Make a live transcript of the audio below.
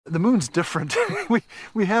The moon's different.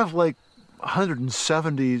 we have like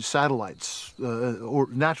 170 satellites, or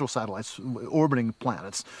natural satellites orbiting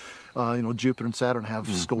planets. Jupiter and Saturn have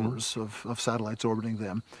scores of satellites orbiting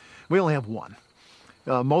them. We only have one.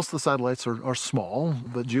 Most of the satellites are small,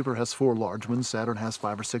 but Jupiter has 4 large ones, Saturn has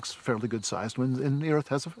 5 or 6 fairly good-sized ones, and the Earth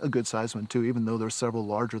has a good-sized one too, even though there's several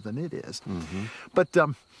larger than it is. But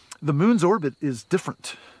the moon's orbit is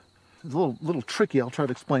different. It's a little tricky. I'll try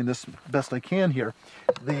to explain this best I can here.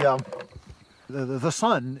 The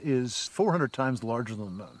sun is 400 times larger than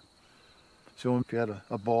the moon. So if you had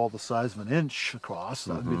a ball the size of an inch across,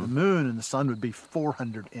 that would be the moon, and the sun would be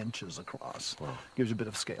 400 inches across. Wow. Gives you a bit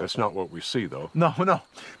of scale. That's not what we see, though. No,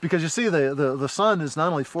 because you see the sun is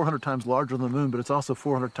not only 400 times larger than the moon, but it's also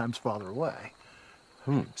 400 times farther away.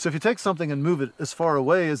 So if you take something and move it as far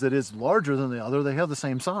away as it is larger than the other, they have the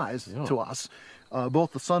same size to us.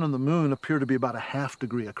 Both the sun and the moon appear to be about a ½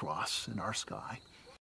 degree across in our sky.